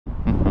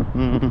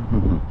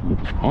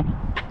Huh?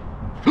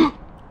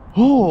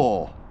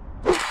 Oh!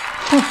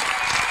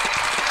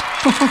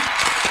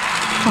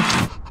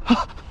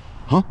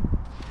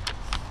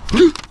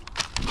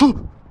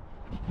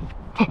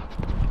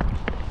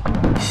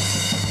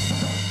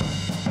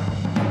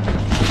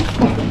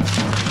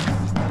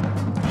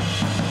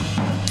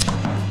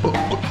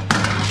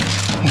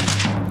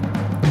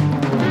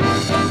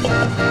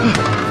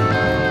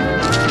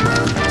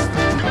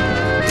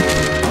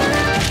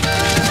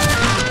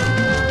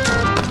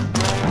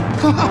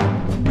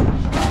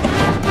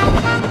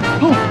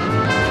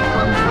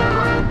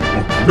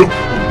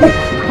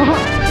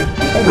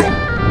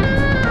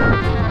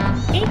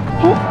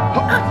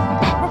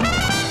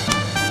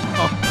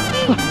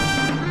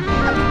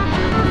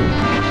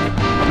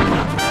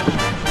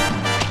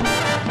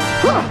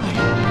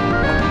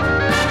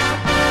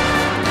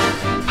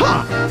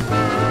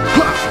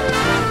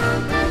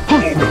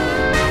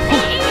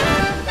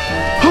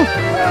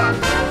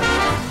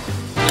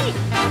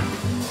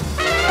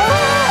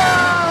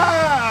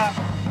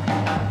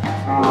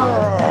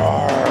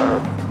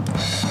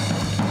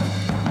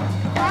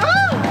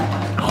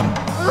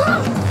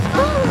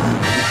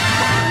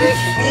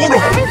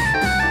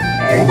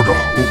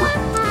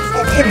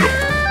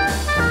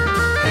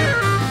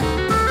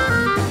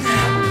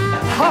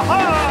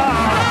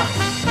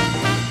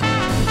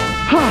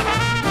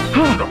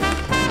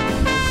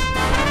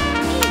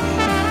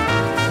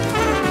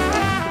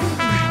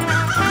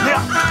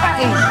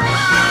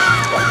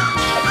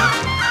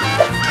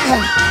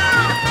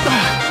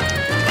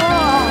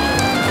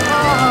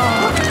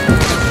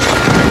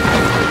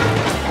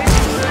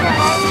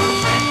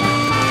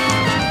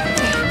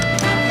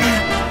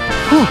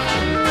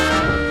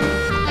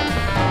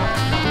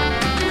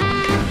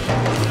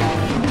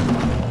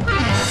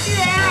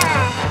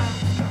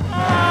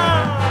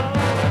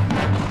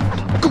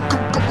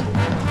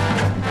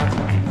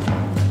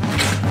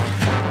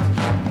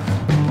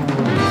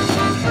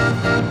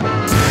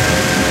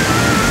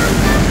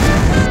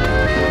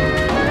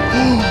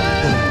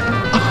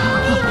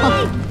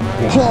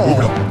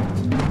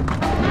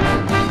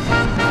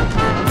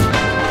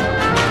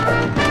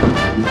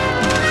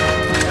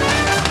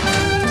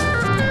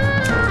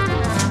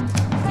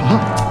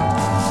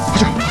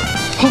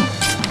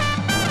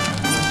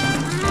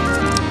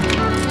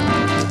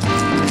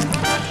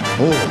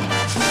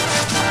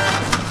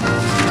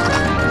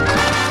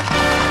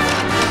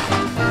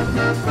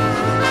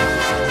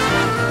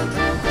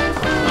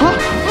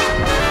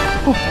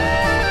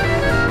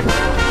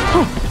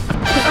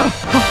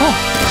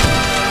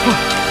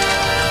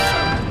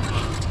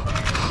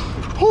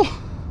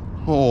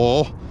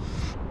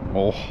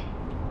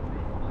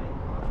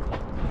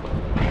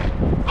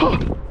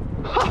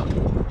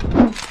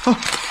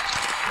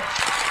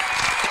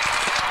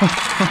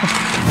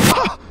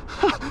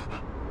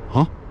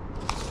 Huh?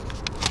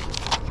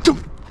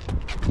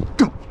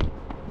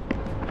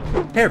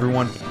 Hey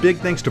everyone, big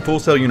thanks to Full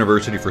Sail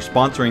University for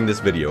sponsoring this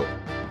video.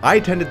 I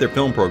attended their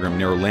film program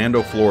near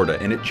Orlando, Florida,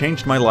 and it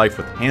changed my life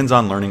with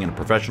hands-on learning and a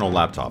professional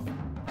laptop.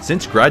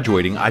 Since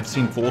graduating, I've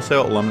seen Full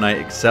Sail alumni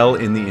excel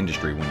in the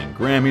industry, winning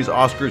Grammys,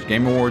 Oscars,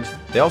 Game Awards.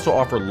 They also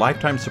offer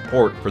lifetime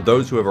support for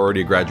those who have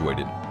already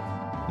graduated.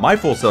 My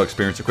Full Sail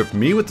experience equipped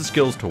me with the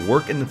skills to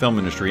work in the film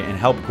industry and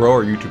help grow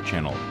our YouTube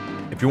channel.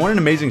 If you want an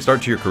amazing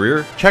start to your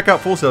career, check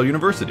out Full Sail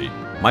University.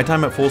 My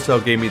time at Full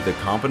Sail gave me the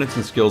confidence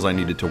and skills I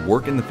needed to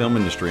work in the film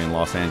industry in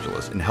Los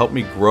Angeles and helped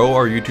me grow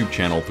our YouTube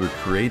channel through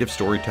creative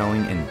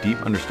storytelling and deep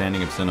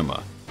understanding of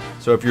cinema.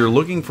 So if you're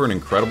looking for an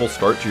incredible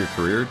start to your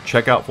career,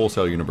 check out Full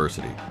Sail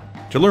University.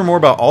 To learn more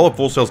about all of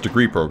Full Sail's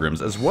degree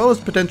programs, as well as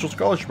potential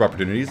scholarship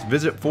opportunities,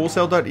 visit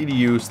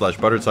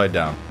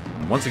fullsail.edu/butteredsidedown.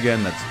 And once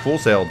again, that's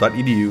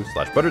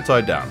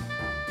fullsail.edu/butteredsidedown.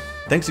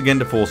 Thanks again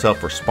to Full Sail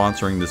for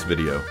sponsoring this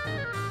video.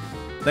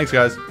 Thanks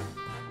guys.